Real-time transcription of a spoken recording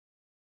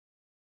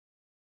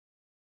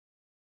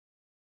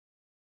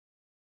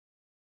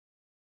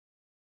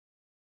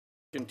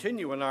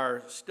Continue in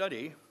our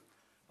study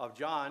of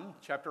John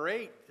chapter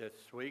 8 this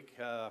week,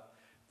 the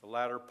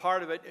latter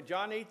part of it. In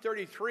John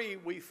 8:33,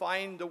 we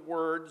find the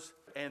words,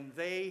 and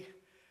they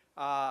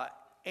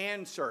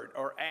answered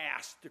or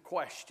asked the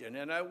question.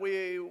 And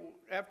we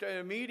have to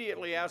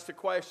immediately ask the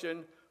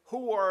question,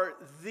 who are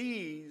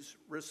these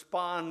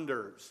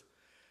responders?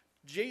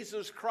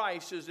 Jesus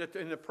Christ is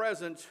in the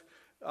present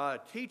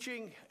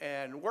teaching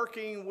and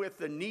working with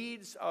the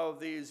needs of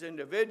these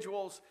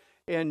individuals.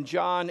 In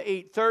John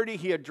 8:30,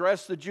 he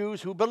addressed the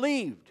Jews who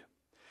believed.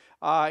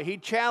 He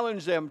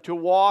challenged them to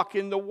walk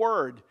in the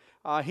Word.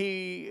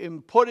 He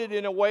put it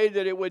in a way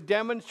that it would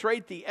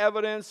demonstrate the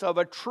evidence of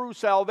a true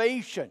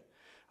salvation.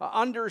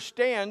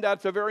 Understand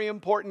that's a very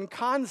important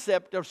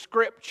concept of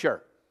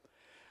Scripture.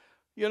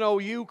 You know,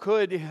 you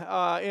could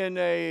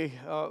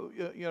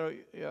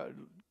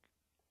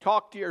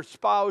talk to your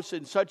spouse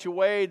in such a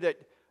way that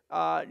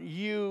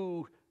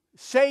you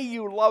say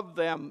you love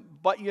them,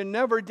 but you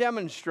never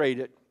demonstrate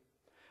it.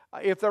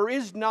 If there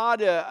is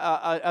not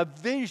a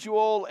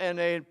visual and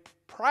a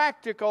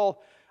practical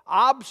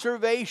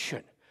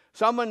observation,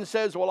 someone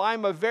says, well,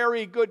 I'm a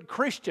very good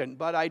Christian,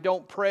 but I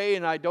don't pray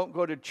and I don't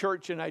go to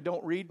church and I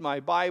don't read my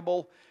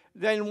Bible,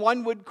 then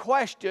one would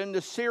question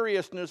the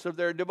seriousness of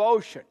their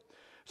devotion.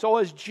 So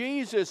as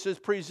Jesus is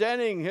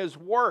presenting his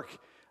work,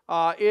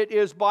 it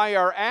is by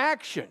our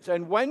actions.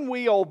 And when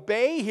we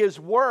obey his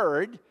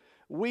word,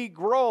 we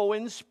grow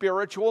in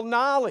spiritual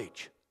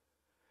knowledge.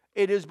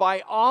 It is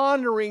by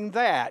honoring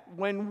that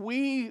when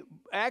we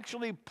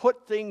actually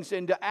put things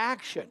into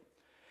action.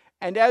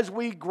 And as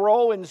we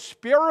grow in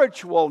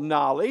spiritual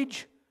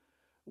knowledge,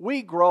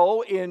 we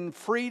grow in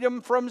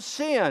freedom from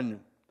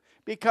sin.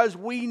 Because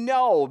we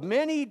know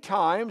many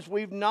times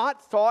we've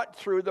not thought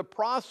through the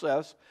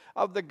process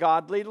of the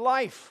godly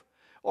life.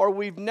 Or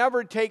we've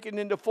never taken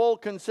into full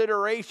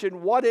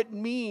consideration what it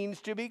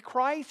means to be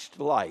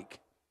Christ-like.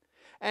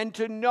 And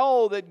to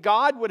know that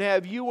God would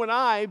have you and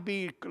I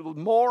be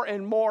more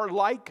and more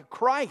like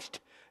Christ.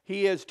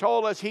 He has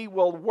told us he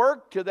will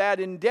work to that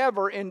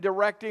endeavor in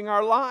directing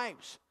our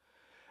lives.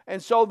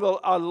 And so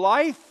a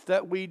life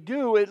that we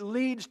do, it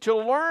leads to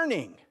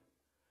learning.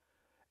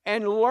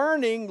 And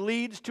learning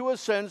leads to a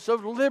sense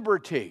of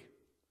liberty.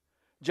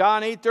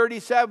 John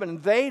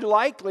 8:37, they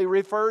likely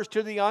refers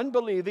to the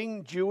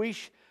unbelieving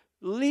Jewish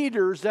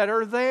leaders that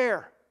are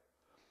there.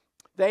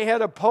 They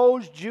had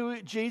opposed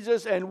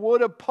Jesus and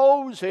would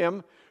oppose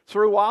him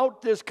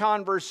throughout this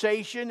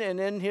conversation and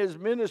in his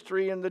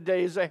ministry in the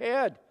days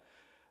ahead.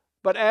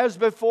 But as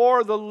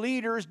before, the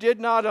leaders did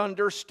not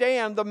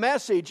understand the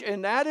message,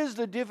 and that is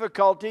the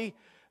difficulty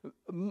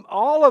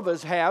all of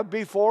us have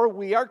before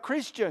we are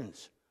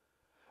Christians.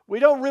 We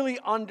don't really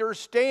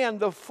understand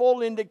the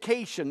full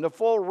indication, the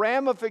full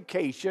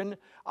ramification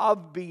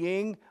of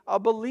being a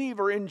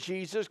believer in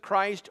Jesus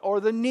Christ or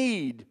the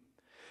need.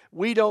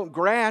 We don't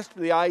grasp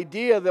the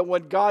idea that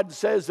when God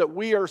says that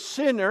we are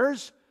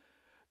sinners,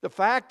 the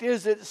fact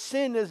is that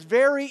sin is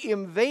very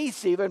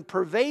invasive and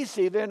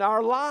pervasive in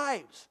our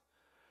lives.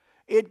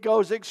 It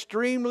goes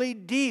extremely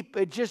deep.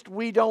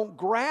 We don't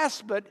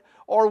grasp it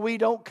or we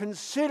don't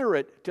consider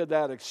it to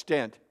that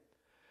extent.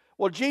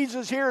 Well,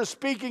 Jesus here is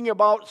speaking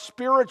about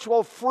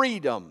spiritual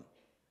freedom,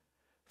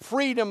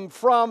 freedom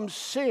from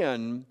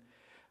sin.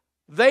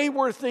 They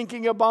were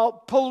thinking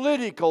about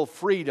political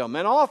freedom,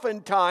 and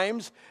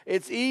oftentimes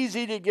it's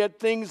easy to get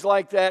things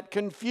like that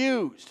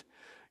confused.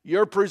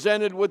 You're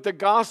presented with the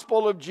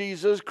gospel of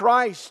Jesus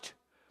Christ,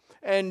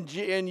 and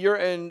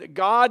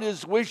God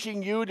is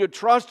wishing you to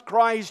trust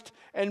Christ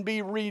and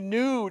be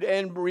renewed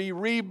and be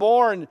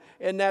reborn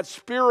in that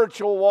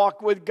spiritual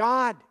walk with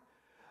God.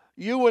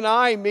 You and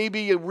I may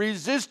be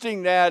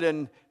resisting that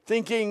and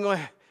thinking,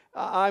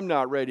 I'm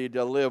not ready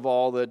to live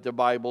all that the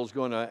Bible's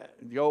going to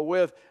go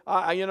with.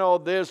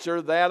 This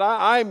or that.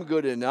 I'm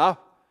good enough.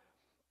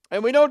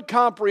 And we don't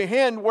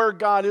comprehend where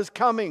God is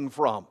coming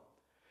from.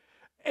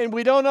 And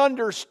we don't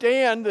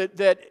understand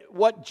that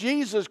what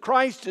Jesus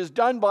Christ has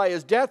done by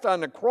his death on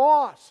the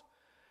cross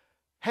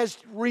has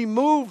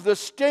removed the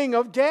sting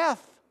of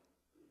death.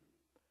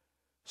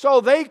 So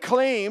they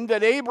claimed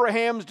that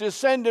Abraham's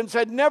descendants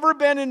had never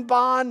been in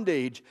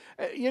bondage.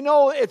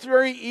 It's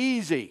very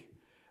easy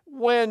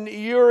when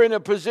you're in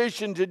a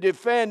position to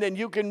defend and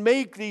you can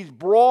make these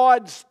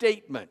broad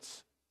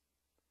statements.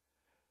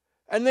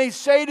 And they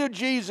say to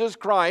Jesus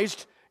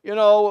Christ,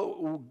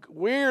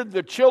 we're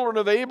the children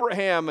of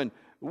Abraham and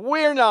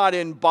we're not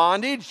in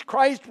bondage.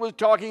 Christ was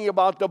talking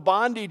about the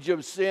bondage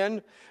of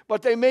sin,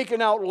 but they make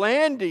an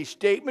outlandish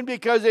statement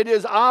because it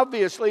is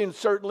obviously and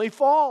certainly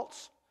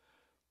false.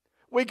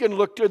 We can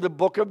look to the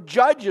book of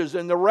Judges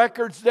and the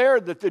records there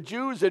that the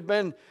Jews had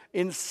been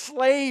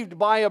enslaved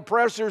by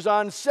oppressors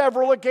on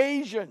several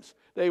occasions.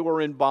 They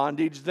were in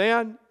bondage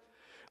then.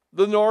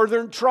 The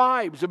northern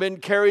tribes have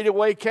been carried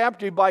away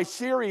captive by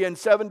Syria in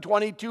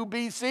 722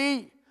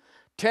 BC.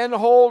 10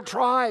 whole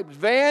tribes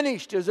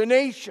vanished as a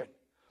nation.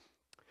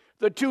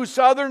 The 2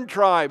 southern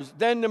tribes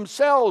then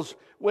themselves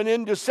went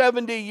into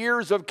 70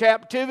 years of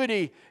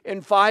captivity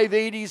in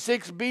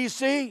 586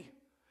 BC.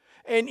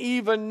 And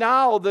even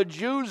now, the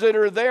Jews that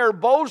are there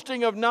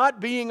boasting of not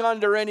being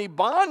under any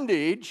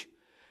bondage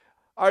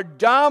are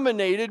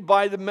dominated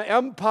by the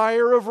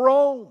empire of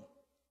Rome.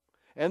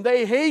 And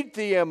they hate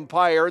the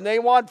empire, and they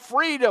want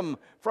freedom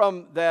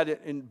from that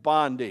in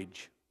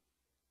bondage.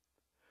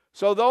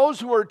 So those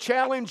who are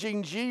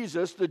challenging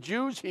Jesus, the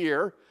Jews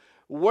here,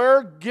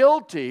 were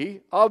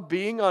guilty of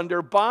being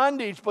under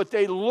bondage, but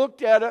they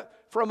looked at it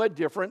from a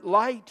different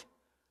light.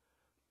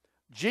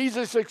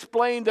 Jesus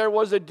explained there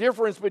was a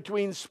difference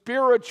between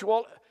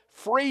spiritual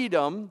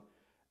freedom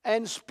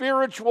and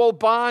spiritual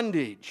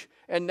bondage.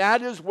 And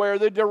that is where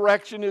the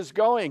direction is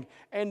going.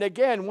 And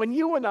again, when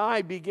you and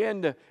I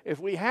begin to, if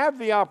we have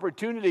the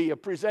opportunity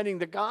of presenting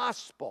the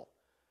gospel,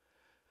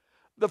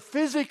 the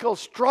physical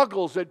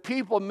struggles that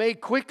people may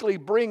quickly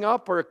bring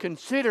up or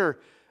consider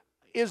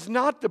is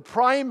not the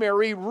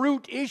primary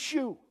root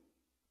issue.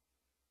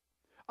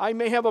 I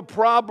may have a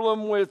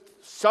problem with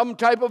some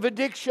type of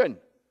addiction.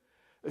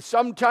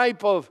 Some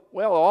type of,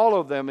 well, all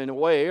of them in a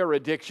way are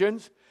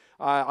addictions.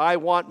 I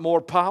want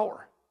more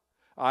power.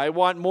 I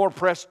want more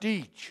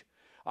prestige.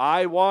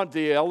 I want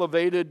the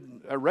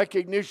elevated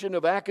recognition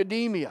of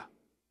academia.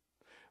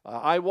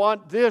 I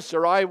want this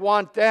or I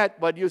want that.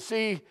 But you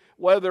see,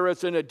 whether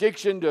it's an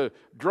addiction to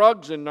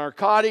drugs and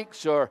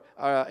narcotics or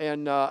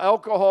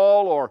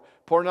alcohol or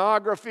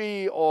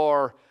pornography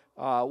or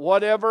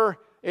whatever,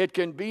 it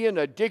can be an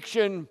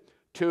addiction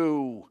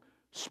to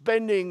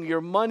spending your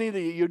money that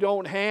you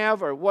don't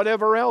have or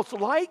whatever else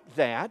like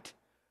that.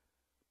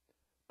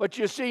 But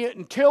you see,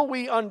 until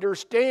we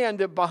understand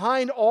that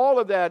behind all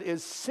of that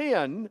is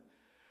sin,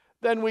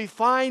 then we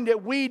find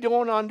that we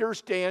don't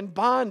understand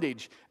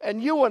bondage.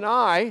 And you and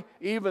I,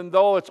 even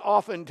though it's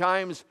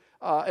oftentimes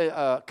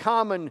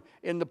common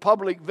in the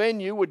public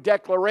venue with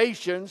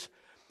declarations,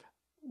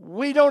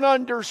 we don't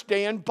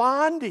understand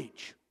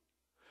bondage.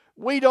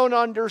 We don't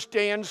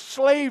understand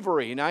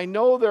slavery. And I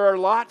know there are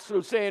lots who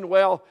are saying,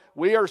 well,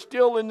 we are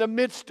still in the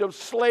midst of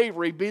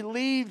slavery.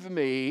 Believe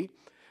me,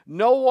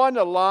 no one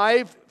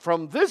alive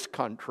from this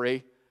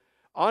country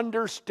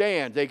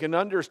understands. They can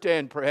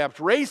understand perhaps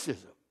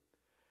racism,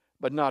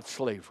 but not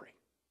slavery.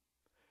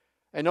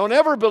 And don't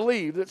ever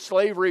believe that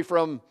slavery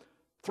from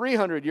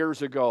 300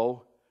 years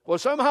ago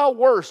was somehow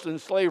worse than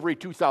slavery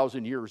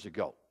 2,000 years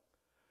ago.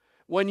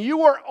 When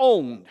you are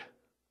owned,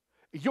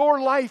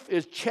 your life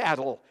is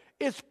chattel.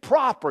 It's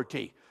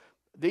property.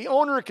 The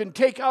owner can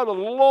take out a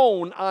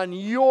loan on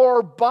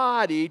your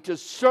body to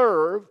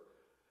serve.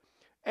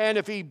 And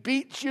if he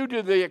beats you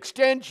to the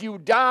extent you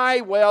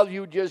die, well,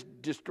 you just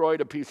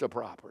destroyed a piece of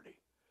property.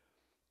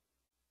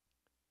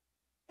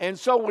 And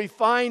so we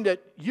find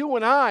that you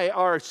and I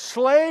are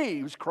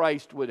slaves,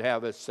 Christ would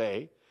have us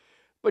say.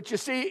 But you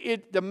see,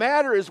 the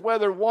matter is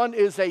whether one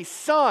is a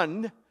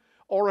son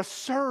or a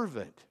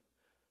servant.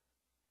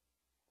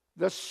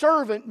 The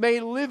servant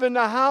may live in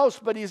the house,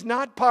 but he's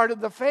not part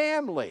of the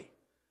family.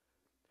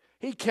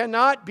 He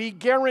cannot be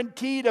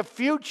guaranteed a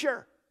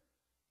future.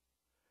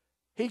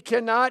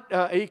 How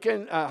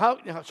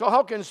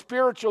can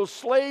spiritual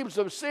slaves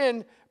of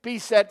sin be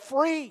set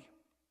free?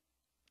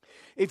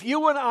 If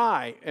you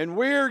and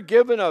we're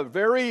given a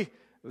very,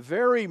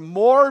 very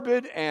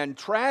morbid and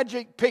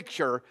tragic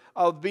picture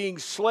of being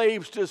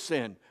slaves to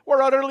sin,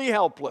 we're utterly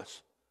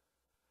helpless.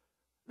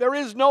 There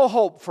is no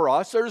hope for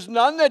us. There's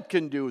none that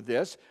can do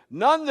this.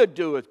 None that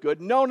doeth good.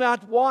 No,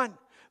 not one.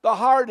 The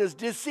heart is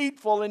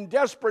deceitful and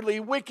desperately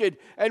wicked,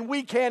 and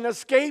we can't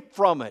escape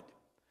from it.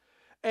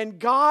 And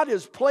God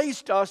has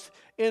placed us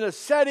in a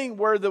setting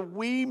where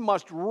we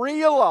must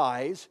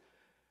realize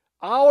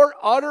our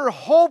utter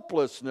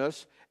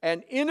hopelessness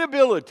and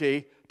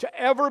inability to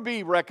ever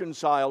be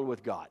reconciled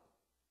with God.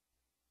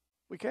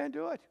 We can't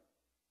do it.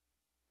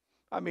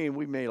 I mean,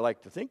 we may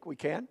like to think we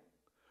can.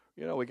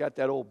 You know, we got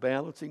that old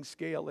balancing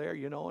scale there,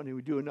 and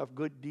we do enough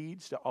good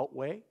deeds to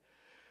outweigh.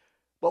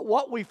 But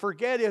what we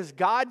forget is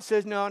God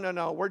says,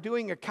 no, we're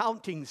doing a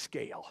counting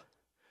scale.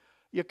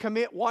 You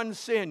commit one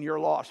sin, you're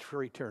lost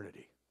for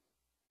eternity.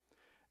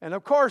 And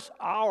of course,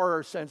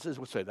 our senses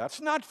would say,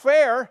 that's not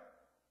fair.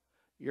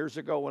 Years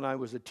ago when I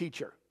was a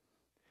teacher,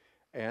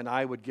 and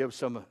I would give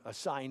some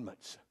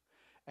assignments.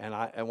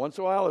 And once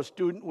in a while, a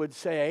student would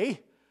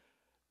say,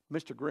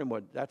 Mr.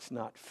 Grimwood, that's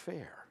not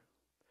fair.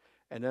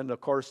 And then,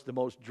 of course, the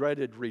most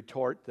dreaded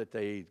retort that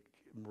they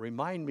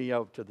remind me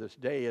of to this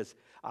day is,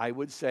 I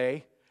would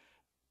say,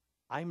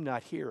 I'm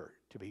not here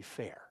to be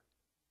fair.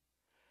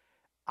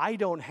 I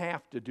don't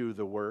have to do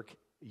the work,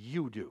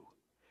 you do.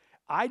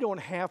 I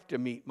don't have to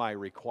meet my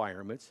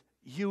requirements,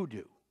 you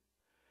do.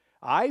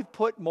 I've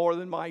put more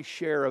than my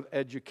share of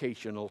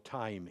educational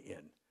time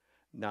in.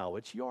 Now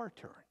it's your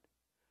turn.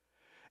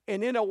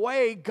 And in a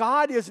way,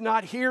 God is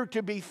not here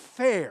to be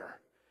fair.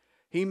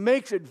 He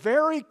makes it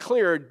very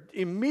clear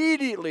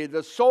immediately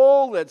the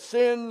soul that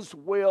sins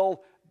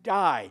will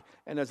die.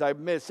 And as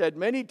I've said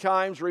many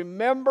times,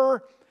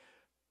 remember,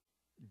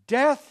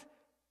 death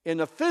in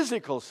a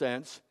physical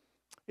sense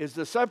is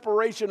the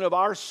separation of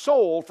our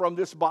soul from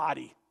this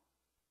body.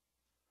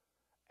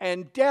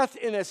 And death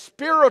in a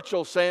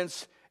spiritual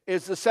sense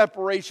is the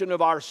separation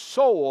of our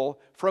soul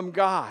from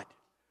God.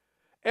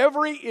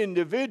 Every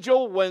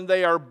individual, when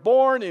they are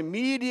born,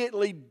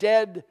 immediately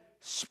dead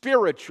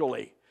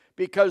spiritually,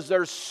 because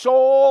their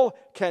soul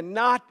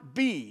cannot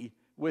be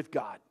with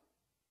God.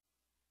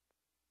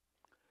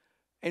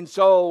 And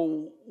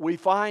so we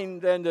find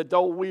then that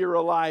though we are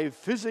alive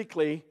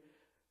physically,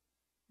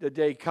 the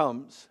day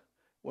comes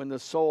when the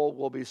soul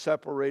will be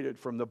separated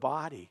from the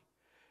body,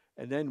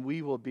 and then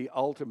we will be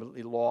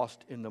ultimately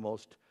lost in the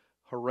most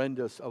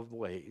horrendous of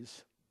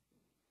ways.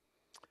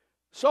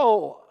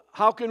 So,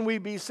 how can we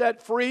be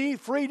set free?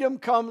 Freedom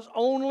comes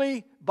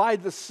only by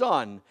the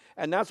Son.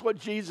 And that's what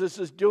Jesus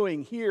is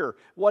doing here,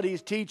 what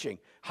he's teaching.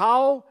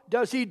 How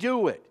does he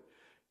do it?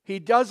 He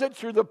does it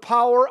through the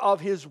power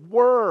of his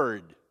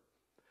word.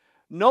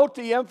 Note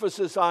the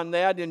emphasis on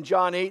that in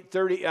John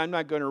 8:30. I'm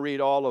not going to read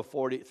all of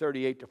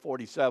 38 to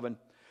 47.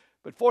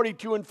 But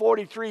 42 and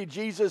 43,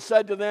 Jesus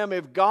said to them,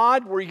 "If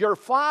God were your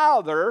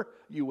Father,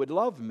 you would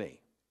love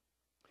me.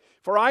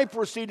 For I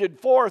proceeded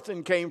forth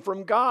and came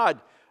from God,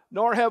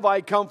 nor have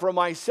I come from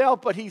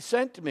myself, but he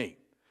sent me.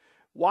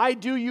 Why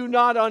do you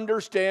not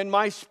understand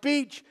my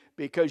speech?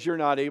 Because you're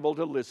not able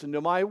to listen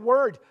to my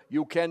word.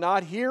 You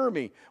cannot hear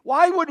me."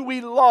 Why would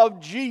we love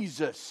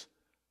Jesus?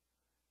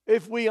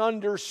 If we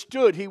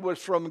understood he was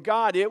from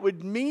God, it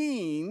would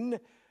mean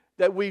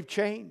that we've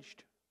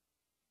changed.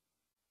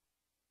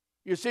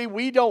 You see,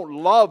 we don't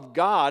love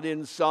God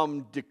in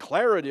some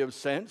declarative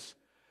sense.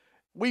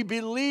 We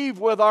believe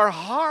with our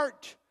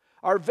heart,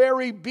 our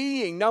very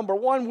being. Number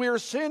one, we're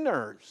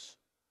sinners.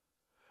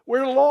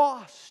 We're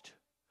lost.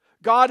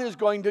 God is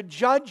going to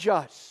judge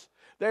us.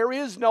 There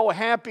is no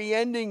happy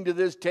ending to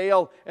this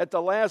tale at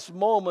the last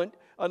moment,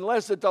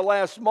 unless at the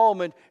last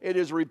moment it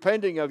is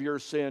repenting of your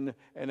sin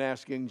and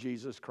asking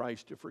Jesus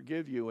Christ to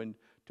forgive you and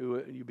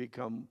you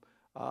become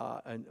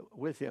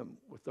with him,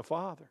 with the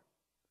Father.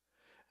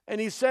 And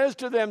he says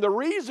to them, the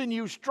reason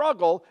you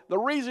struggle, the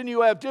reason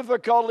you have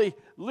difficulty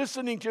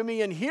listening to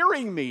me and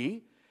hearing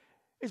me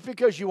is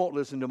because you won't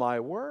listen to my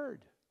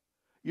word.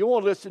 You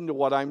won't listen to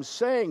what I'm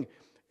saying.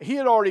 He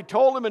had already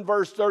told them in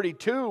verse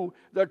 32,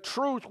 the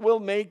truth will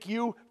make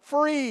you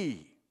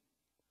free.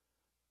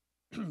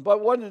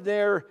 But what is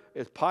there,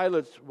 as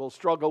Pilate will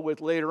struggle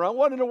with later on,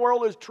 what in the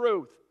world is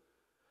truth?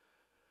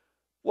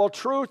 Well,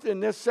 truth in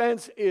this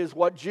sense is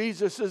what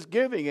Jesus is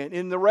giving. And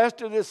in the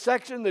rest of this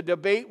section, the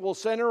debate will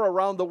center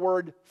around the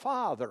word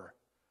Father.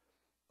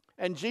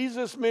 And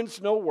Jesus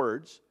minced no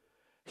words.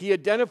 He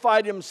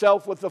identified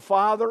himself with the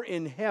Father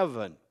in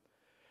heaven.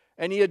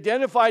 And he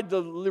identified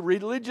the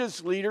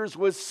religious leaders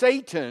with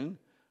Satan,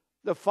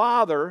 the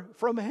father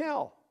from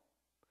hell.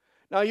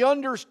 Now you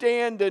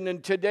understand that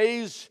in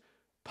today's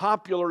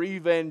popular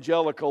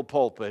evangelical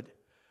pulpit,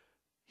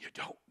 you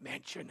don't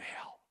mention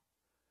hell.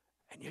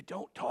 And you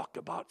don't talk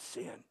about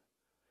sin.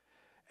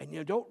 And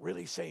you don't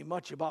really say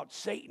much about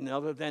Satan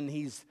other than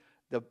he's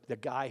the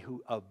guy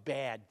who of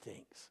bad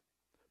things,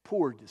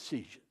 poor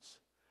decisions,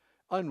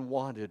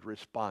 unwanted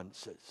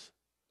responses.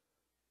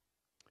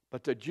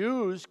 But the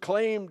Jews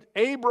claimed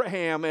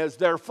Abraham as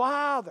their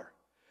father.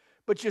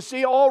 But you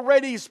see,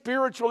 already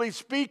spiritually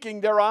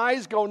speaking, their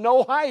eyes go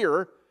no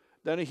higher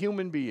than a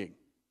human being.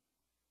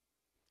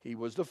 He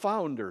was the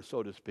founder,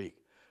 so to speak,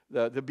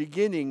 the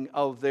beginning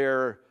of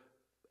their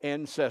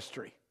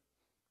ancestry,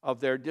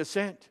 of their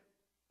descent.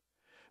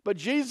 But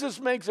Jesus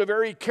makes a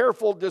very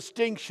careful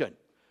distinction.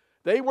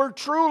 They were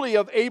truly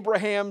of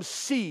Abraham's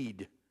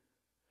seed.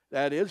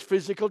 That is,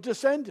 physical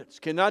descendants.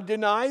 Cannot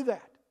deny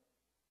that.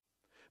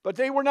 But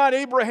they were not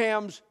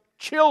Abraham's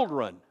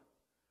children.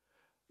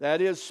 That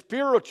is,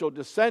 spiritual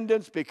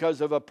descendants because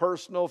of a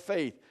personal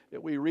faith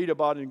that we read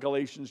about in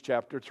Galatians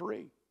chapter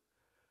 3.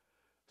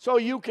 So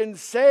you can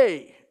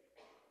say,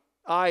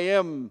 I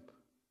am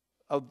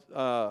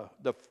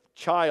the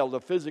child, the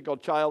physical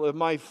child of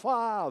my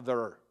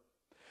father.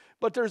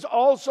 But there's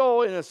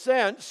also, in a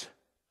sense,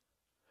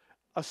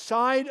 a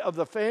side of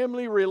the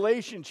family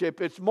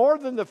relationship. It's more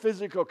than the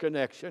physical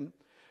connection.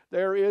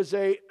 There is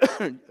a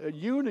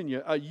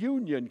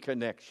union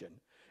connection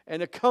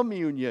and a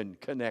communion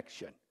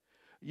connection.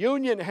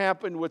 Union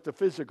happened with the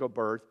physical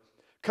birth.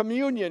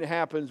 Communion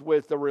happens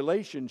with the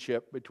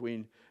relationship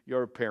between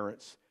your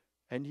parents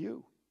and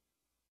you.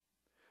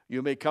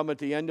 You may come at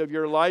the end of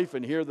your life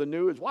and hear the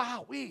news,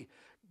 wow,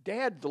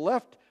 Dad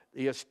left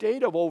the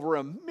estate of over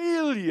 $1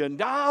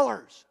 million.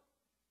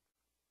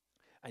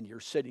 And you're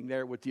sitting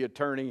there with the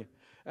attorney,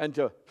 and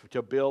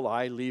to Bill,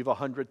 I leave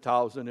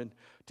 $100,000, and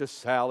to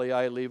Sally,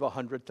 I leave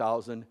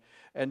 $100,000,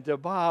 and to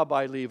Bob,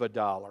 I leave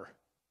 $1.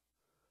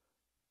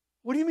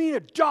 What do you mean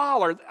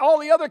 $1? All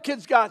the other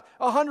kids got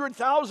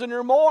 $100,000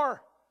 or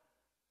more.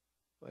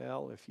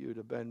 Well, if you'd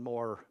have been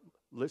more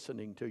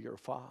listening to your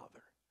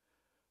father,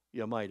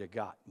 you might have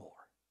got more.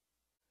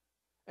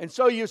 And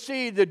so you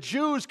see, the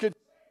Jews could,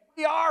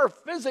 we are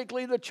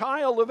physically the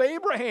child of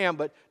Abraham,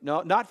 but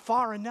no, not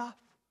far enough.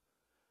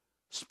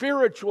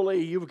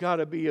 Spiritually, you've got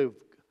to be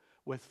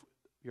with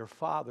your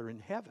Father in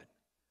heaven.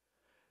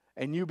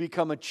 And you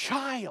become a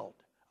child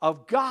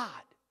of God.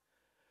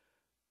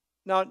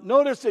 Now,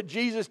 notice that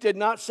Jesus did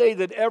not say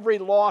that every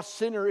lost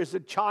sinner is a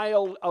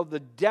child of the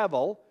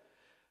devil,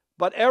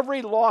 but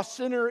every lost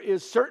sinner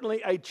is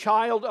certainly a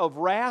child of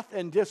wrath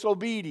and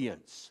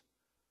disobedience.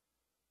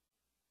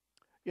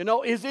 You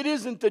know, it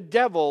isn't the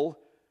devil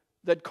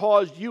that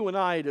caused you and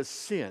I to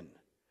sin.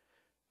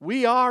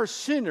 We are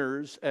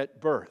sinners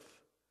at birth.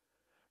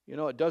 You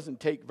know, it doesn't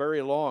take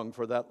very long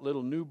for that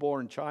little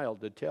newborn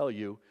child to tell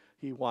you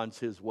he wants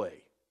his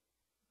way.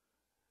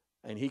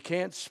 And he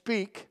can't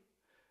speak,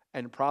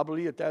 and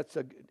probably at that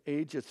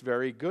age it's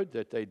very good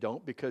that they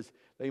don't, because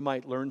they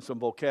might learn some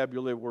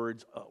vocabulary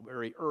words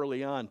very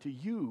early on to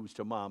use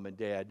to mom and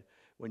dad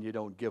when you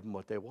don't give them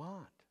what they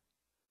want.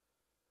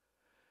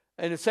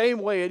 And the same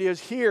way it is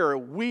here,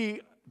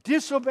 we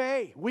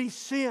disobey, we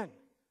sin.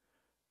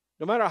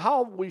 No matter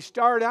how we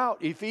start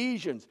out,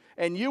 Ephesians,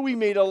 and you we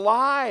made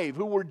alive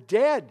who were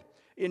dead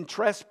in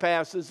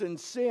trespasses and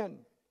sin,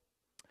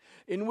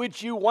 in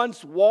which you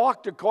once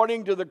walked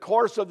according to the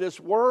course of this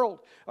world,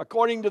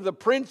 according to the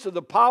prince of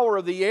the power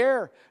of the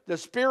air, the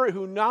spirit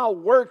who now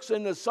works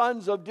in the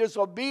sons of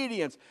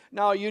disobedience.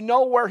 Now you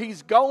know where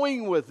he's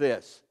going with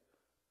this.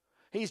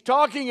 He's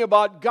talking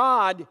about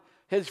God,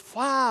 his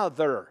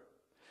Father.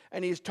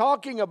 And he's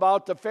talking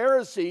about the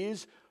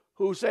Pharisees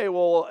who say,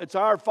 well, it's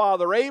our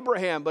father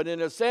Abraham. But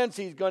in a sense,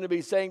 he's going to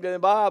be saying to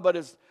them, but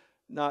it's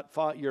not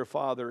your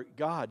father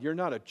God. You're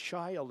not a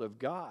child of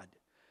God.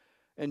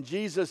 And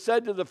Jesus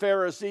said to the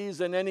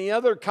Pharisees and any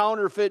other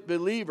counterfeit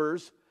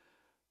believers,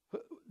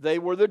 they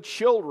were the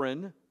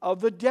children of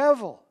the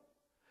devil.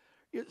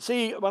 You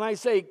see, when I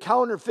say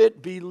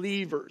counterfeit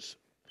believers,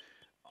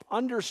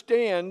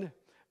 understand,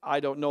 I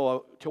don't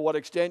know to what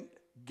extent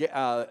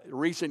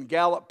recent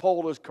Gallup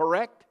poll is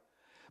correct,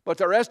 but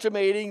they're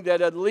estimating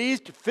that at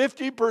least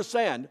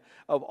 50%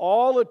 of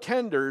all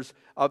attenders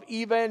of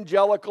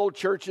evangelical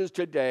churches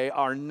today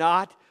are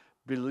not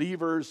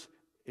believers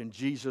in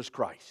Jesus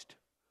Christ.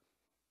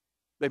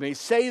 They may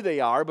say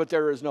they are, but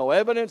there is no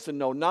evidence and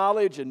no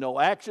knowledge and no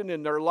action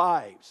in their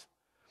lives.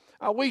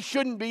 We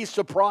shouldn't be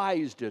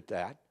surprised at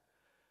that.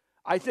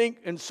 I think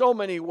in so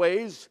many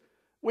ways,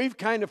 we've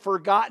kind of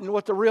forgotten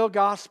what the real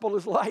gospel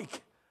is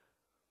like.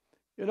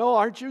 You know,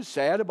 aren't you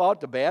sad about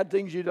the bad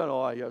things you've done?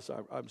 Oh, yes,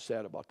 I'm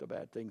sad about the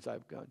bad things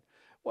I've done.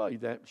 Well,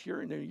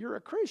 you're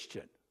a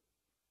Christian.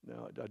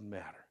 No, it doesn't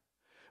matter.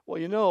 Well,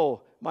 you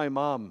know, my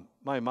mom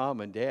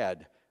and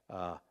dad,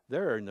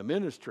 they're in the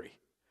ministry.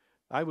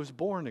 I was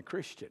born a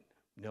Christian.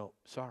 No,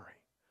 sorry.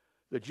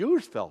 The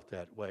Jews felt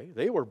that way.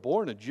 They were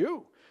born a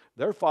Jew.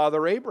 Their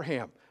father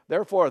Abraham.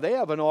 Therefore, they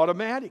have an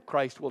automatic.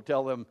 Christ will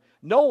tell them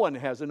no one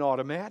has an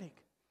automatic.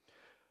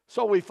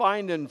 So we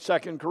find in 2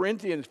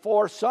 Corinthians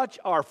 4, such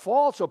are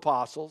false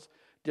apostles,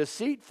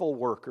 deceitful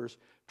workers,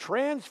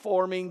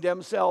 transforming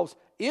themselves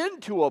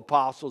into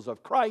apostles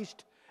of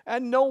Christ,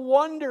 and no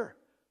wonder,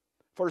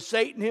 for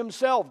Satan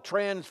himself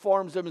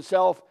transforms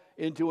himself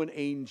into an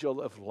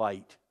angel of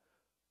light.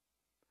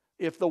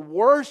 If the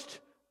worst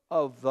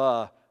of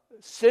the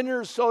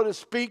sinners, so to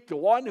speak, the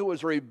one who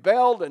has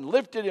rebelled and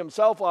lifted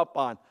himself up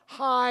on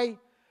high,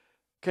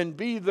 can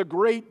be the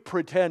great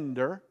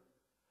pretender,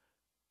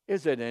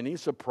 is it any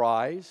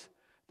surprise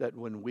that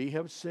when we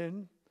have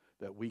sinned,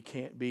 that we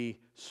can't be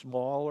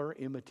smaller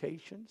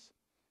imitations?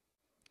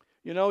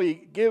 You know, he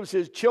gives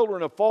his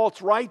children a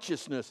false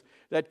righteousness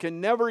that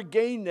can never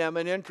gain them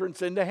an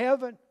entrance into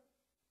heaven.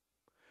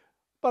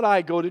 But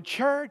I go to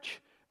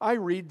church. I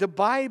read the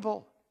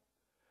Bible.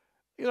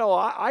 You know,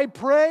 I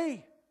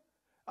pray.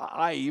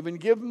 I even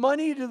give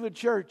money to the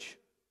church.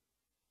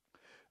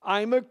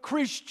 I'm a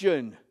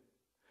Christian.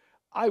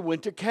 I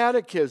went to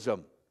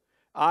catechism.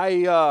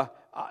 I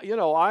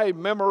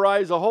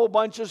memorize a whole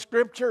bunch of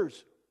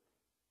scriptures.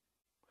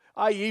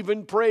 I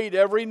even prayed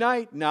every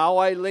night. Now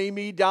I lay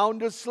me down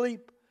to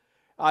sleep.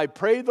 I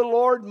pray the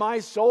Lord my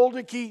soul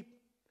to keep.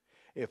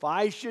 If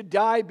I should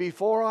die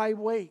before I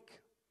wake.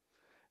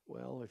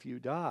 Well, if you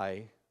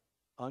die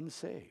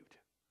unsaved,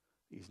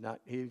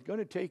 He's going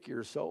to take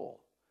your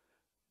soul,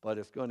 but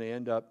it's going to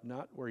end up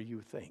not where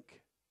you think.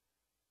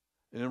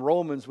 And in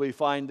Romans we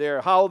find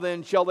there, how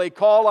then shall they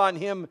call on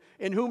him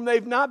in whom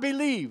they've not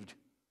believed?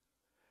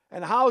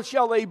 And how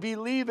shall they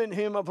believe in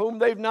him of whom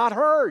they've not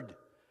heard?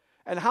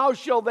 And how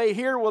shall they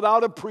hear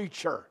without a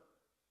preacher?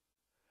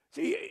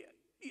 See,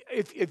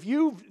 if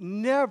you've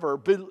never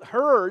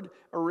heard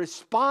or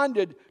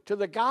responded to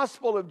the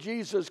gospel of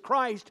Jesus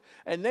Christ,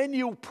 and then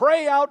you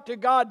pray out to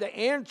God to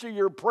answer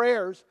your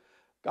prayers,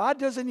 God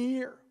doesn't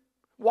hear.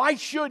 Why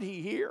should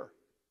he hear?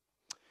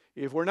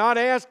 If we're not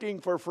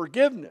asking for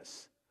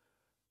forgiveness,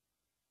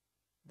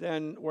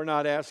 then we're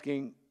not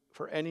asking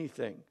for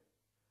anything.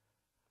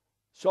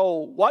 So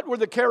what were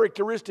the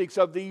characteristics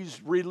of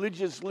these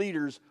religious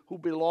leaders who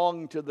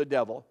belonged to the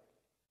devil?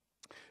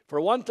 For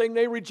one thing,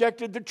 they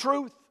rejected the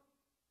truth.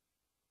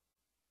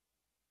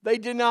 They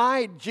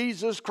denied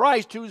Jesus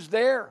Christ, who's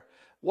there.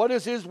 What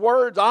is his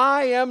words?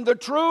 I am the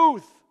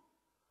truth,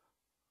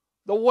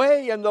 the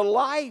way, and the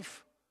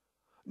life.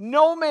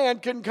 No man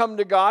can come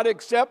to God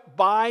except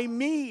by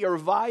me or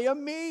via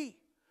me.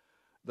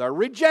 They're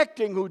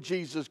rejecting who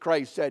Jesus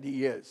Christ said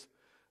he is.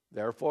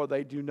 Therefore,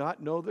 they do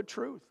not know the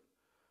truth.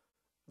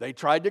 They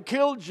tried to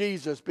kill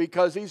Jesus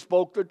because he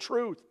spoke the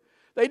truth.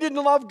 They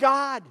didn't love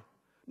God.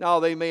 Now,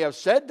 they may have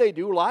said they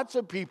do. Lots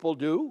of people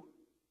do.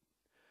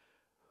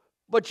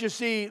 But you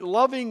see,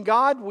 loving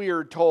God, we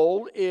are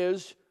told,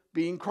 is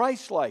being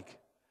Christ-like.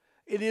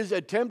 It is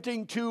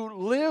attempting to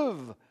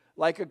live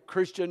like a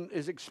Christian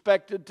is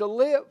expected to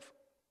live.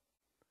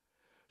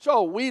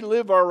 So we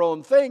live our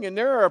own thing, and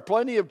there are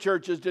plenty of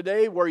churches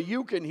today where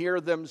you can hear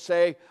them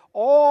say,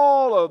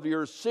 all of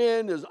your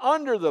sin is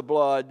under the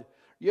blood.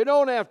 You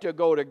don't have to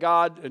go to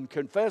God and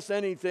confess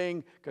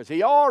anything because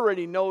he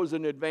already knows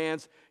in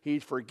advance.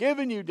 He's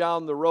forgiven you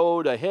down the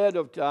road ahead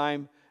of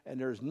time, and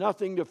there's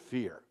nothing to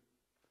fear.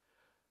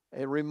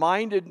 It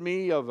reminded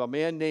me of a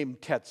man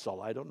named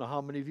Tetzel. I don't know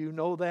how many of you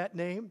know that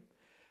name.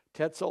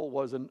 Tetzel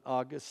was an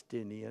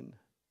Augustinian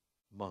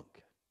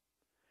monk.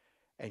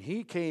 And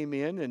he came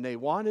in and they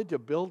wanted to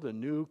build a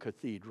new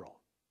cathedral.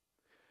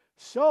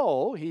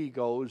 So he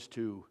goes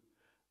to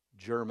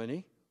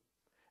Germany,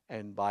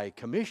 and by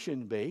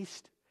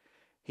commission-based,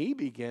 he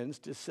begins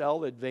to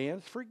sell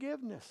advanced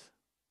forgiveness.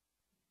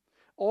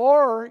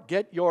 Or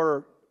get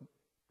your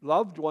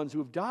loved ones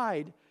who've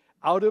died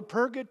out of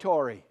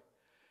purgatory.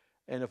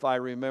 And if I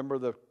remember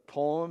the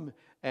poem,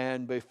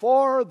 and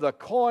before the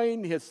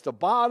coin hits the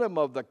bottom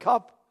of the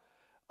cup,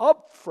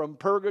 up from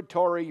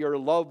purgatory your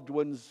loved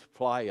ones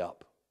fly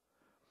up.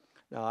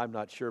 Now, I'm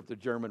not sure if the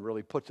German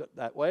really puts it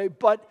that way,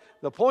 but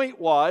the point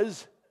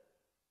was,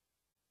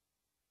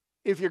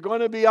 if you're going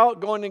to be out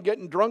going and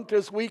getting drunk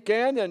this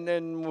weekend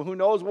and who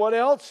knows what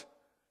else,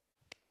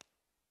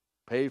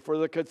 pay for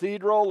the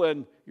cathedral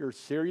and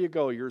here you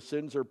go, your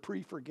sins are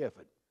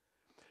pre-forgiven.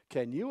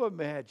 Can you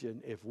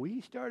imagine if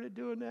we started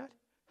doing that?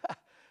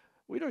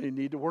 We don't even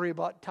need to worry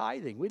about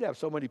tithing. We'd have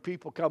so many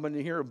people coming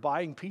in here and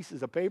buying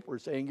pieces of paper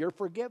saying, you're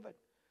forgiven.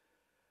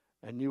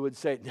 And you would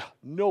say, no,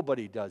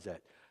 nobody does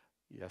that.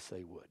 Yes,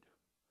 they would.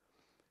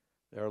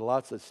 There are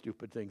lots of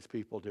stupid things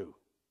people do,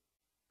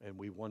 and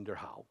we wonder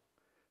how.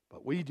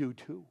 But we do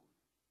too.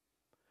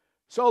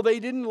 So they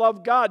didn't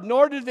love God,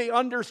 nor did they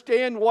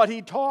understand what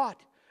he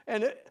taught.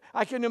 And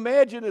I can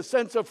imagine a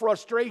sense of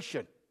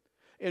frustration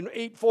in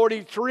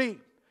 843.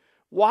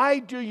 Why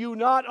do you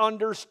not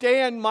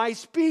understand my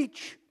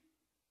speech?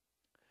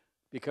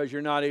 Because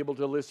you're not able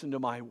to listen to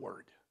my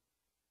word.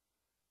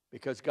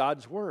 Because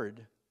God's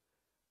word,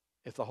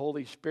 if the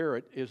Holy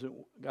Spirit isn't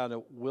got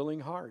a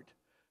willing heart,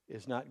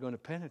 is not going to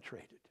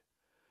penetrate it.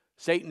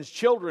 Satan's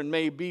children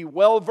may be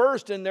well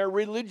versed in their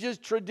religious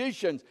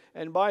traditions.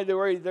 And by the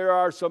way, there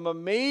are some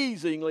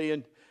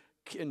amazingly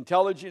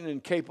intelligent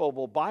and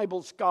capable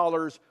Bible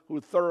scholars who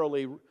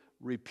thoroughly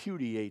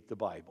repudiate the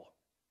Bible.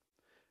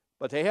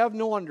 But they have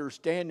no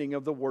understanding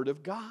of the Word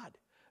of God,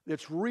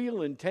 its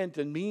real intent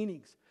and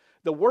meanings.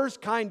 The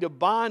worst kind of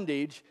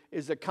bondage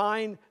is the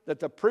kind that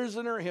the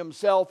prisoner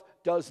himself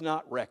does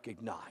not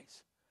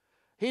recognize.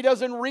 He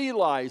doesn't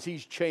realize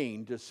he's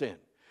chained to sin.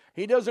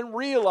 He doesn't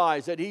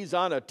realize that he's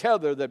on a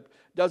tether that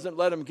doesn't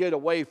let him get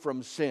away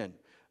from sin.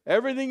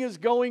 Everything is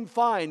going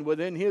fine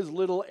within his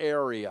little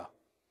area.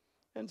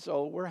 And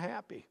so we're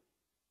happy.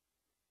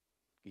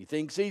 He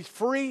thinks he's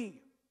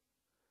free,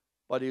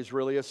 but he's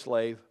really a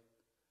slave.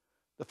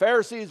 The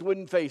Pharisees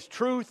wouldn't face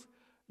truth,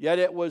 yet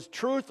it was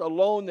truth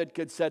alone that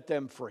could set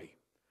them free.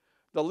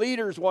 The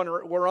leaders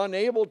were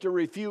unable to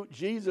refute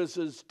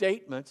Jesus'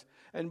 statements.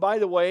 And by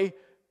the way,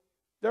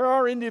 there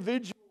are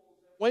individuals,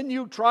 when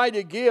you try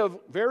to give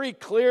very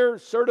clear,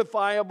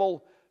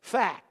 certifiable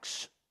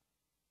facts,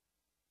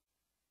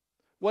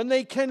 when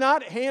they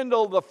cannot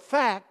handle the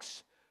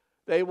facts,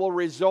 they will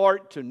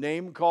resort to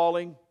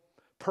name-calling,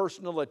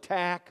 personal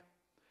attack.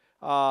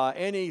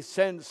 Any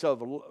sense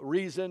of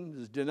reason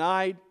is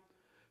denied.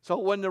 So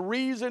when the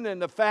reason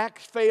and the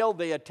facts failed,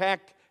 they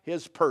attacked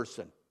his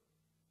person.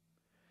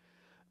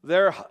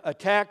 Their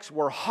attacks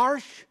were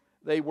harsh.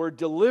 They were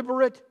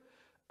deliberate.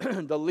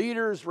 The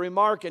leader's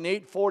remark in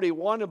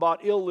 841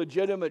 about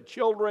illegitimate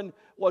children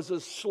was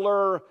a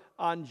slur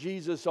on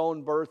Jesus'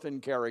 own birth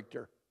and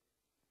character.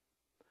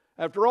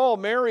 After all,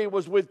 Mary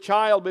was with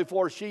child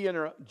before she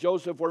and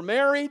Joseph were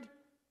married.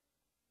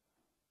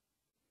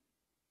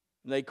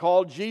 And they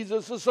called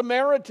Jesus a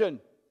Samaritan.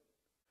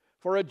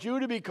 For a Jew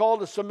to be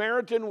called a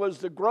Samaritan was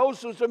the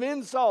grossest of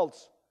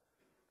insults.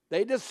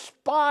 They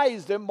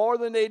despised him more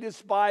than they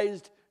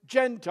despised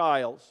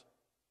Gentiles.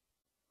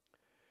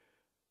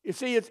 You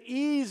see, it's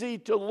easy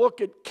to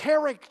look at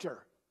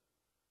character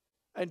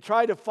and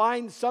try to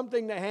find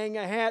something to hang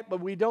a hat, but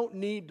we don't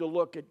need to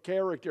look at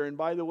character. And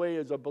by the way,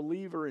 as a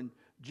believer in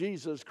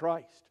Jesus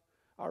Christ,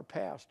 our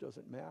past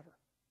doesn't matter.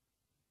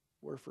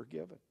 We're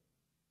forgiven.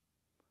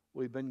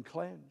 We've been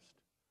cleansed.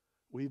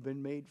 We've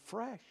been made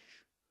fresh.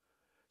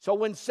 So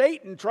when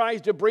Satan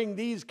tries to bring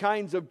these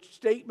kinds of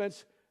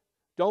statements,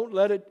 don't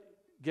let it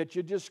get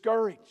you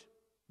discouraged.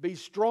 Be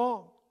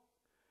strong.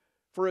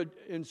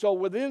 And so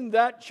within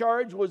that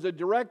charge was a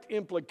direct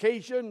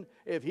implication.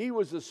 If he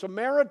was a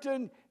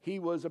Samaritan, he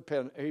was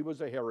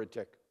a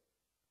heretic.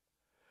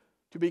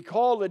 To be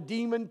called a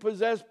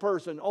demon-possessed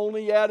person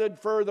only added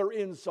further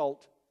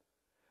insult.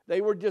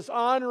 They were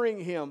dishonoring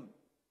him,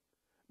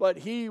 but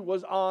he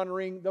was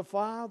honoring the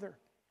Father.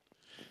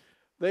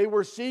 They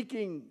were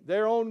seeking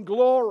their own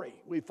glory.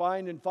 We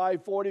find in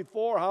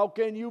 544, how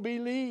can you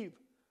believe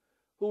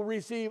who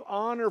receive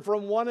honor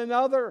from one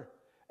another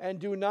and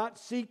do not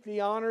seek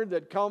the honor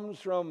that comes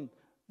from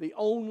the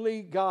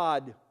only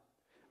God?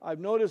 I've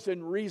noticed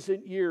in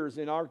recent years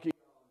in archaeology,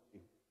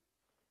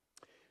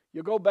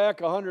 you go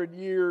back 100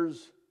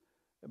 years,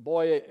 and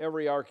boy,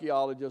 every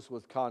archaeologist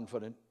was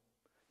confident.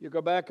 You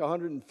go back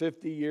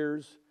 150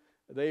 years,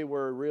 they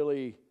were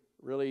really,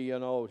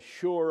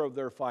 sure of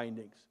their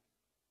findings.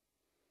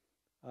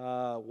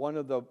 One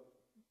of the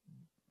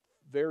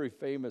very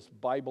famous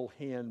Bible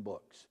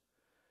handbooks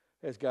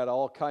has got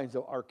all kinds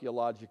of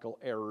archaeological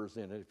errors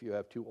in it if you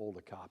have too old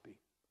a copy.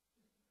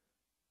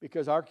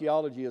 Because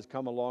archaeology has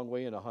come a long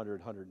way in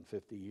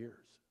 150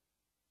 years.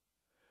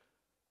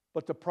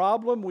 But the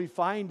problem we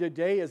find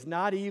today is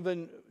not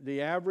even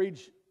the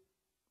average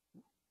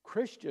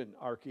Christian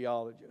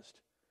archaeologist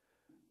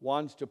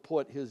wants to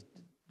put his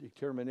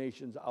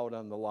determinations out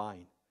on the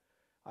line.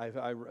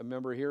 I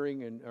remember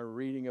hearing and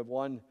reading of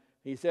one.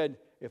 He said,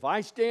 if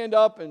I stand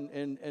up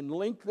and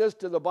link this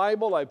to the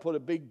Bible, I put a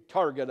big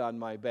target on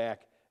my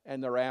back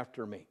and they're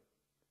after me.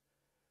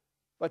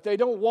 But they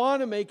don't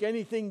want to make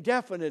anything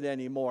definite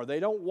anymore. They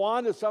don't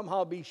want to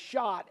somehow be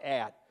shot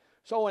at.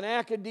 So in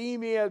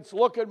academia, it's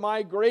look at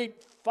my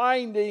great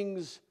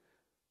findings.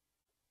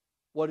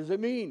 What does it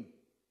mean?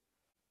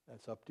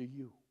 That's up to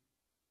you.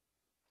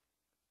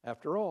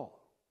 After all,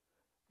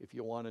 if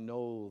you want to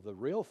know the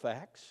real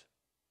facts,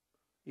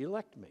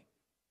 elect me.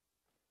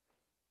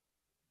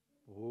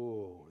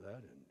 Oh,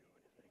 that didn't do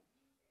anything.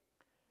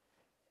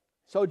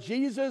 So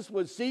Jesus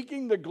was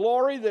seeking the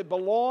glory that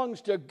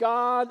belongs to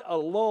God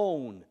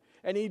alone.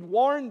 And he'd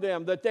warned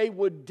them that they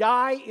would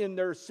die in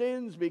their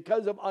sins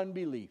because of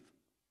unbelief.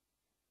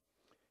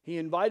 He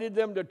invited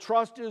them to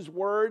trust his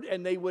word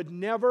and they would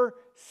never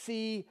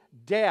see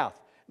death.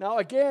 Now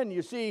again,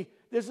 you see,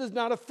 this is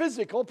not a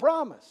physical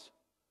promise.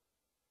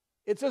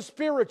 It's a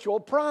spiritual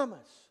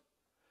promise.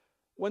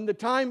 When the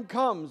time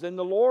comes and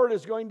the Lord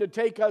is going to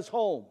take us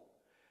home,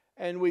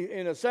 and we,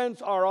 in a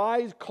sense, our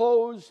eyes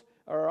close,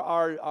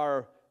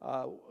 our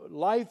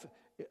life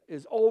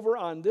is over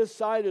on this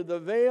side of the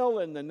veil,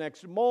 and the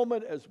next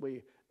moment as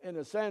we, in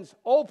a sense,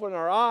 open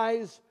our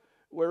eyes,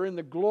 we're in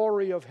the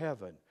glory of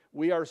heaven.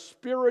 We are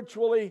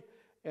spiritually,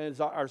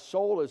 as our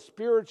soul is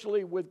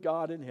spiritually with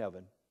God in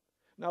heaven.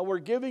 Now we're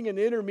giving an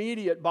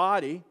intermediate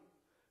body.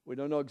 We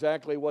don't know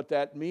exactly what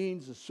that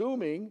means,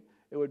 assuming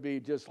it would be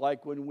just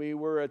like when we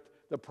were at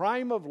the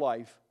prime of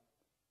life.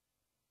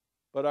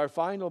 But our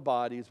final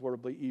bodies will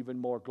be even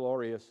more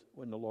glorious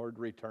when the Lord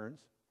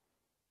returns.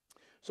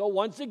 So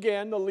once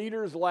again, the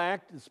leaders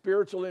lacked the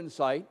spiritual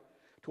insight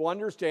to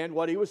understand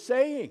what he was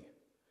saying.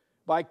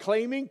 By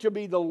claiming to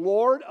be the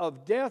Lord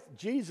of death,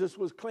 Jesus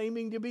was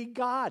claiming to be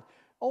God.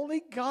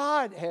 Only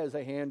God has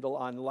a handle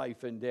on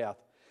life and death.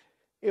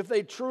 If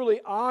they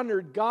truly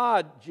honored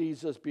God,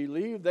 Jesus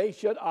believed, they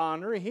should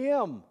honor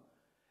him.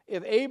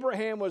 If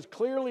Abraham was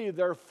clearly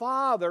their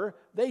father,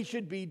 they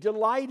should be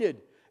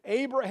delighted.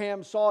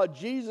 Abraham saw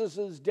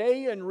Jesus'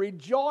 day and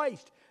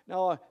rejoiced.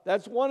 Now,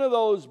 that's one of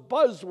those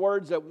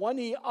buzzwords that when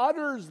he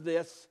utters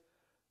this,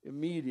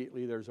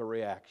 immediately there's a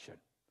reaction.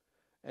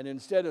 And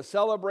instead of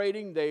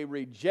celebrating, they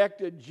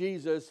rejected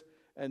Jesus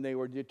and they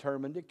were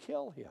determined to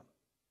kill him.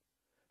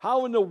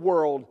 How in the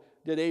world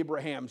did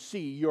Abraham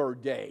see your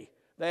day?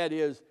 That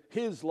is,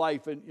 his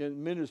life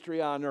in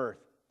ministry on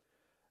earth.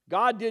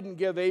 God didn't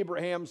give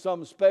Abraham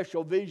some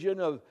special vision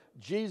of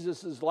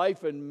Jesus'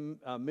 life and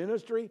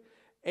ministry.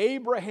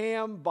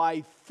 Abraham,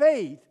 by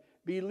faith,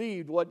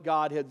 believed what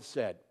God had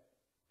said.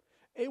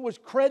 It was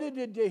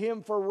credited to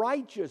him for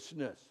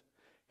righteousness.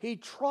 He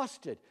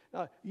trusted.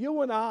 Now,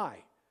 you and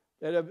I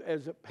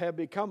that have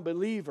become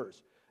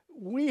believers,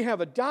 we have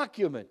a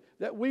document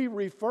that we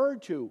refer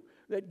to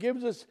that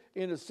gives us,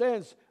 in a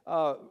sense,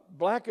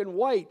 black and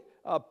white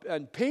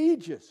and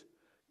pages,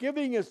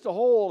 giving us the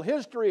whole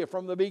history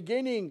from the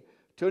beginning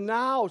to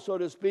now, so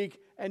to speak,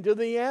 and to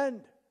the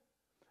end.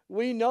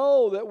 We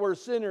know that we're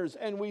sinners,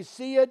 and we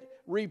see it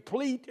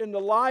replete in the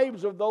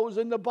lives of those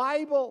in the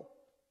Bible.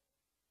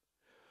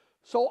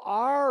 So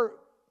our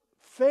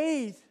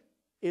faith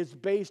is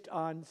based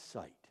on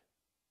sight,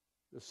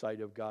 the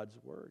sight of God's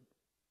Word.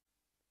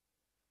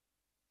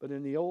 But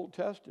in the Old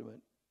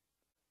Testament,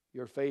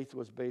 your faith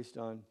was based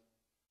on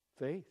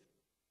faith.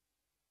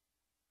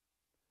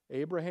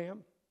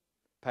 Abraham,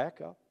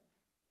 pack up,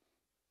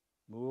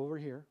 move over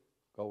here,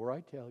 go where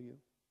I tell you.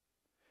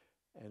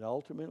 And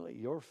ultimately,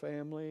 your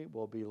family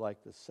will be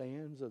like the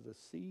sands of the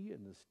sea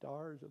and the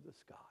stars of the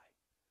sky.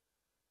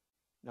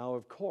 Now,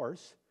 of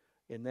course,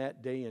 in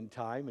that day and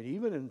time, and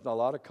even in a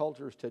lot of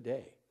cultures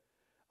today,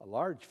 a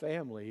large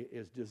family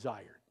is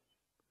desired.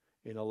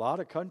 In a lot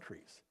of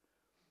countries,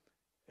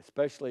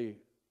 especially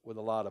with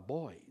a lot of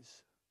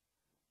boys,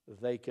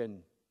 they can,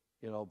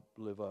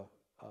 live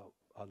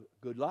a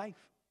good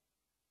life.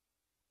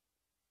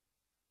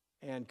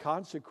 And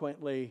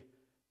consequently,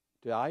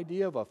 The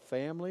idea of a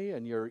family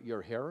and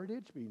your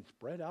heritage being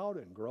spread out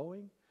and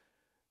growing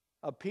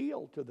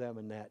appealed to them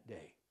in that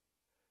day.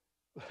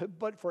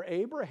 But for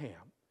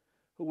Abraham,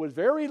 who was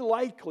very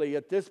likely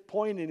at this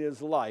point in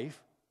his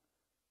life,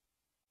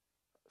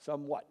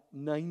 somewhat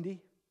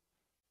 90,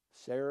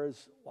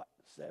 Sarah's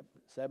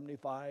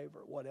 75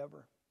 or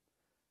whatever.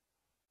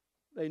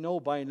 They know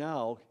by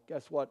now,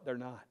 guess what? They're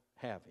not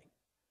having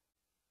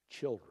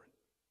children.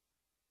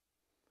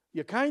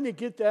 You kind of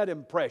get that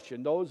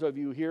impression. Those of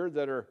you here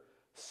that are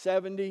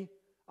 70,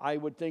 I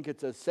would think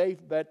it's a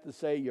safe bet to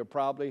say you're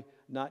probably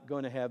not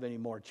going to have any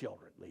more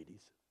children,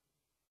 ladies.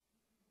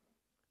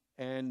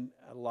 And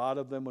a lot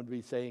of them would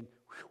be saying,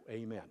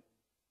 amen.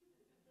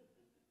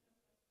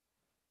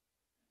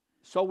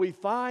 So we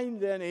find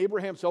then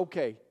Abraham says,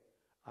 okay,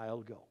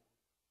 I'll go.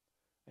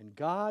 And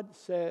God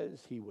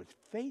says he was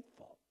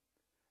faithful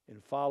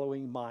in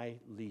following my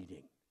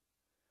leading.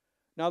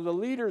 Now the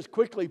leaders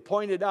quickly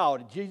pointed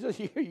out, Jesus,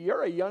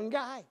 you're a young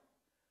guy.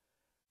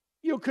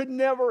 You could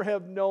never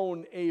have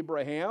known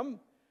Abraham.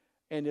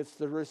 And it's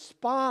the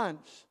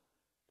response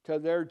to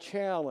their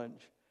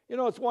challenge. You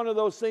know, it's one of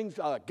those things,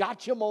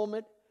 gotcha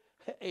moment.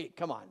 Hey,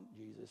 come on,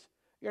 Jesus.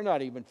 You're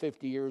not even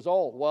 50 years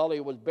old. Well, he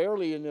was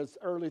barely in his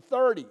early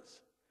 30s.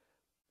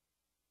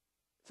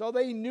 So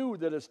they knew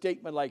that a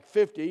statement like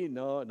 50,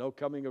 no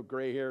coming of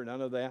gray hair,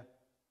 none of that.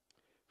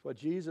 It's what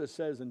Jesus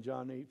says in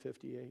John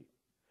 8:58.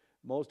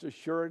 Most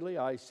assuredly,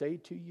 I say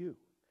to you,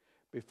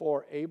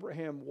 before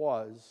Abraham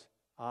was,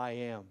 I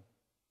am.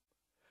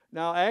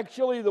 Now,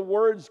 actually, the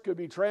words could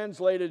be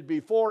translated,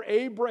 before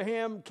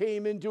Abraham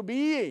came into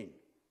being,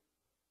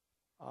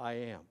 I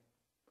am.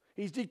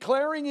 He's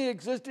declaring he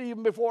existed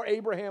even before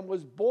Abraham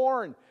was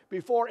born.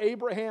 Before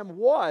Abraham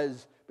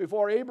was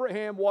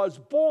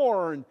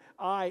born,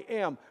 I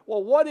am.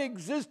 Well, what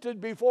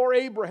existed before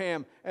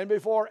Abraham and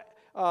before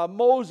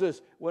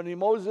Moses?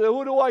 Moses said,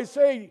 who do I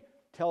say?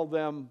 Tell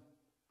them,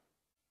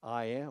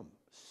 I am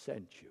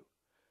sent you.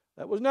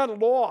 That was not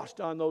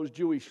lost on those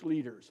Jewish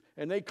leaders.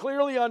 And they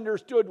clearly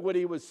understood what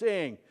he was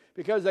saying.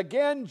 Because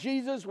again,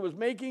 Jesus was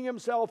making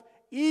himself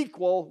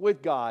equal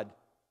with God.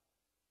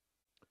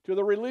 To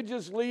the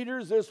religious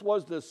leaders, this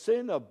was the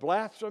sin of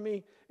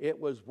blasphemy. It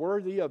was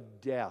worthy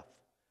of death.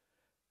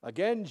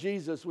 Again,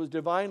 Jesus was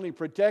divinely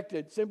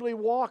protected, simply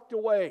walked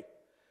away.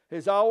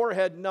 His hour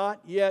had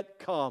not yet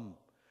come.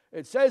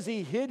 It says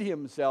he hid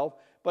himself,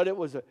 but it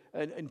was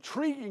an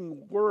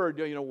intriguing word,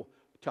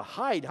 to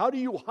hide. How do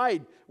you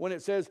hide when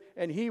it says,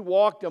 and he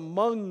walked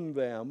among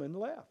them and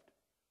left?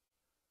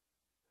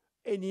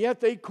 And yet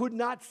they could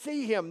not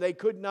see him. They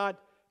could not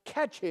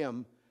catch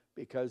him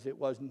because it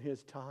wasn't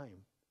his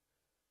time.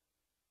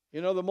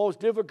 The most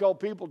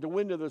difficult people to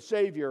win to the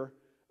Savior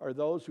are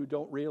those who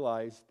don't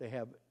realize they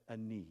have a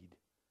need.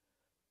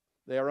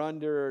 They are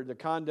under the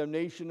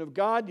condemnation of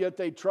God, yet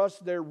they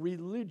trust their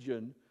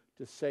religion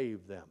to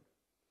save them.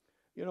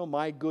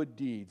 My good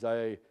deeds.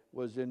 I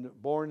was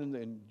born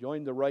and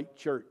joined the right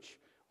church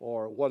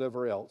or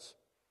whatever else.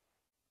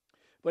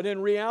 But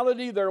in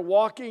reality, they're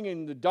walking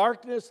in the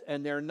darkness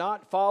and they're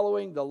not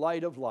following the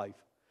light of life.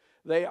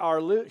 They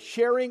are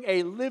sharing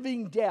a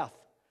living death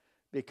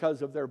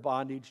because of their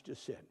bondage to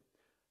sin.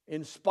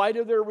 In spite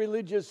of their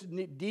religious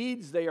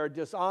deeds, they are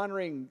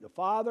dishonoring the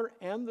Father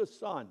and the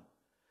Son.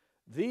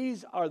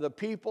 These are the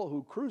people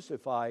who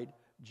crucified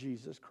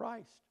Jesus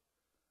Christ.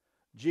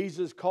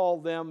 Jesus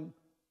called them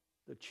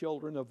the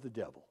children of the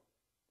devil.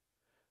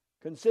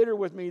 Consider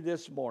with me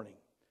this morning,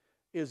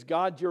 is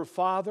God your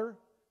Father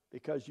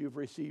because you've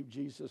received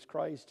Jesus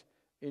Christ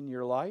in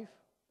your life?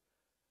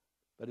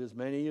 But as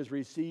many as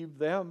received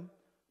them,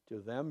 to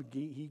them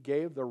he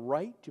gave the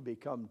right to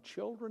become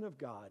children of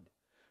God,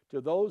 to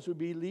those who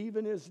believe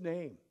in his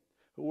name,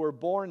 who were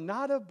born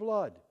not of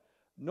blood,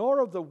 nor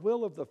of the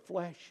will of the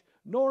flesh,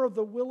 nor of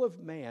the will of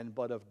man,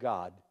 but of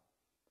God.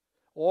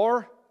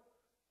 Or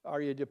are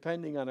you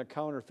depending on a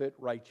counterfeit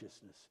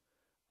righteousness,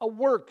 a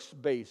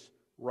works-based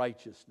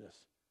righteousness?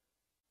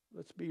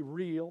 Let's be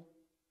real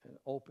and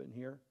open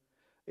here.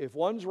 If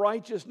one's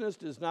righteousness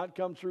does not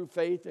come through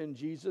faith in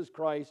Jesus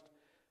Christ,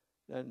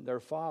 then their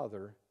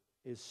father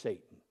is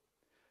Satan.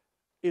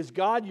 Is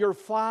God your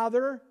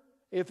Father?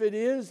 If it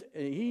is,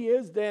 and he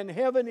is, then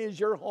heaven is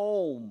your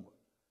home.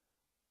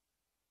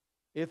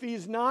 If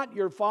he's not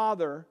your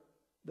Father,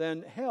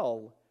 then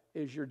hell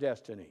is your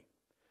destiny.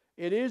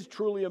 It is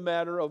truly a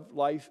matter of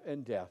life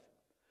and death.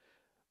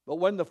 But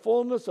when the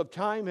fullness of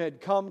time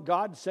had come,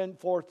 God sent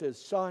forth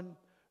his Son,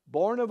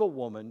 born of a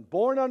woman,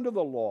 born under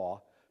the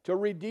law, to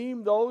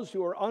redeem those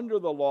who are under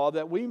the law,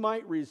 that we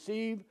might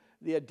receive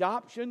the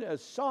adoption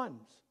as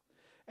sons.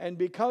 And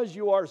because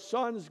you are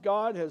sons,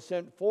 God has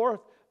sent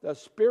forth the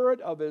Spirit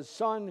of his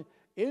Son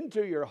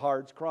into your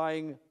hearts,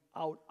 crying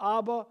out,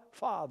 Abba,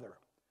 Father.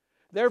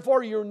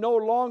 Therefore, you're no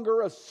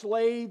longer a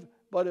slave,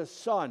 but a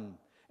son.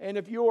 And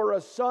if you are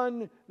a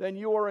son, then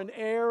you are an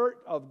heir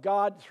of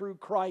God through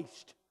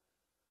Christ.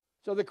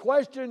 So the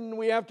question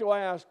we have to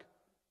ask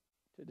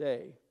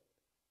today,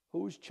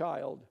 whose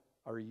child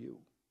are you?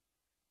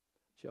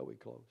 Shall we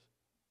close?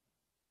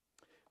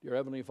 Dear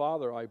Heavenly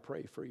Father, I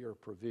pray for your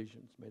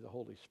provisions. May the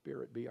Holy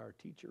Spirit be our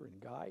teacher and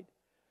guide.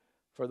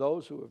 For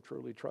those who have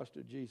truly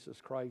trusted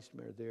Jesus Christ,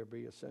 may there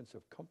be a sense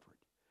of comfort,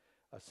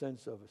 a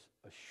sense of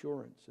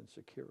assurance and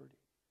security.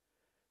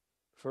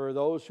 For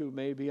those who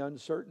may be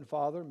uncertain,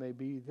 Father, may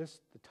be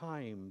this the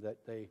time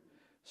that they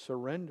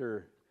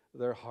surrender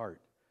their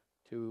heart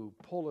to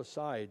pull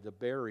aside the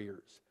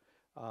barriers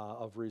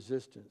of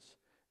resistance.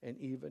 And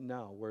even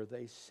now, where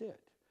they sit,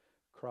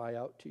 cry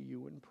out to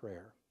you in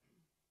prayer.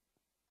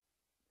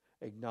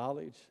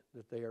 Acknowledge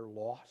that they are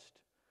lost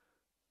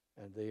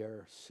and they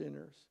are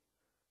sinners,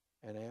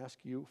 and ask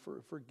you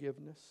for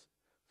forgiveness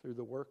through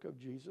the work of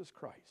Jesus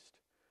Christ,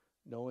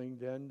 knowing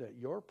then that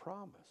your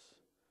promise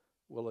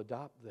will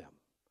adopt them,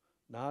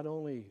 not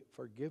only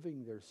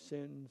forgiving their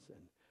sins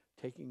and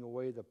taking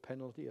away the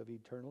penalty of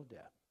eternal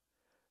death,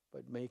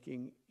 but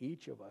making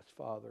each of us,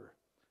 Father,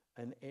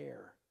 an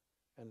heir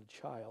and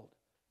a child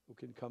who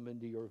can come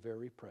into your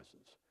very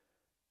presence.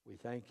 We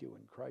thank you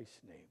in Christ's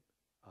name.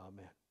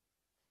 Amen.